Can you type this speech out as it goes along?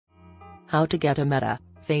How to get a Meta,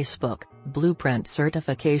 Facebook, Blueprint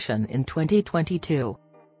certification in 2022.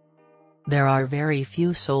 There are very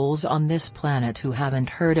few souls on this planet who haven't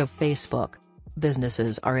heard of Facebook.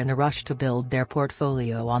 Businesses are in a rush to build their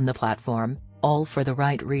portfolio on the platform, all for the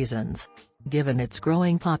right reasons. Given its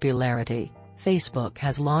growing popularity, Facebook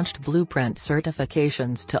has launched Blueprint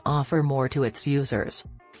certifications to offer more to its users.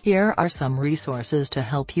 Here are some resources to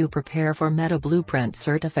help you prepare for Meta Blueprint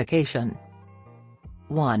certification.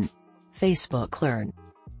 1. Facebook Learn.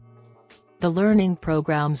 The learning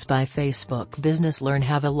programs by Facebook Business Learn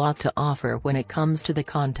have a lot to offer when it comes to the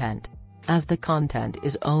content. As the content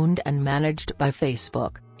is owned and managed by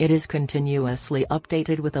Facebook, it is continuously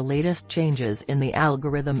updated with the latest changes in the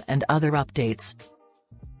algorithm and other updates.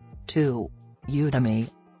 2. Udemy.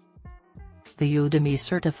 The Udemy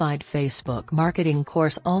certified Facebook marketing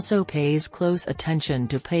course also pays close attention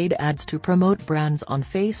to paid ads to promote brands on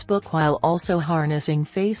Facebook while also harnessing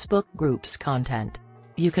Facebook groups content.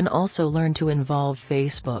 You can also learn to involve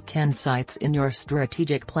Facebook insights in your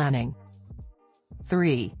strategic planning.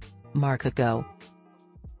 3. Markeko.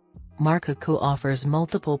 Markeko offers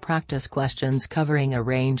multiple practice questions covering a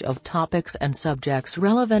range of topics and subjects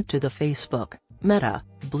relevant to the Facebook, Meta,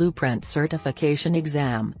 Blueprint certification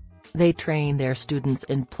exam. They train their students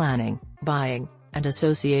in planning, buying, and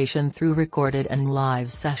association through recorded and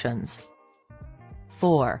live sessions.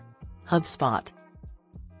 4. HubSpot.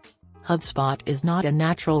 HubSpot is not a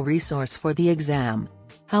natural resource for the exam.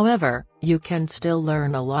 However, you can still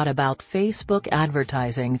learn a lot about Facebook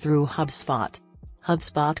advertising through HubSpot.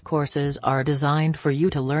 HubSpot courses are designed for you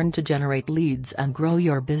to learn to generate leads and grow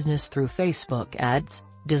your business through Facebook ads,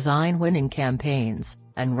 design winning campaigns,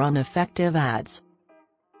 and run effective ads.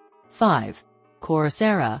 5.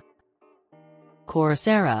 Coursera.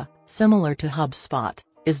 Coursera, similar to HubSpot,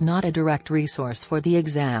 is not a direct resource for the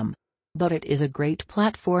exam. But it is a great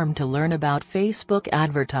platform to learn about Facebook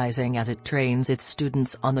advertising as it trains its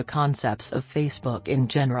students on the concepts of Facebook in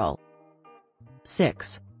general.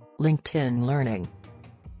 6. LinkedIn Learning.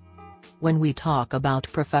 When we talk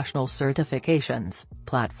about professional certifications,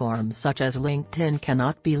 platforms such as LinkedIn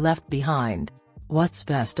cannot be left behind. What's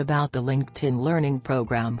best about the LinkedIn Learning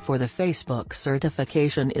program for the Facebook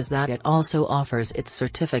certification is that it also offers its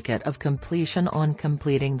certificate of completion on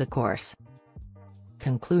completing the course.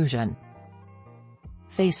 Conclusion.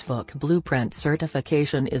 Facebook Blueprint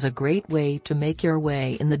certification is a great way to make your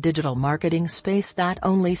way in the digital marketing space that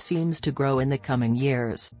only seems to grow in the coming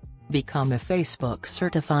years. Become a Facebook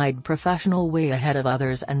certified professional way ahead of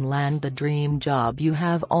others and land the dream job you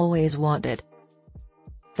have always wanted.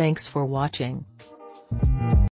 Thanks for watching.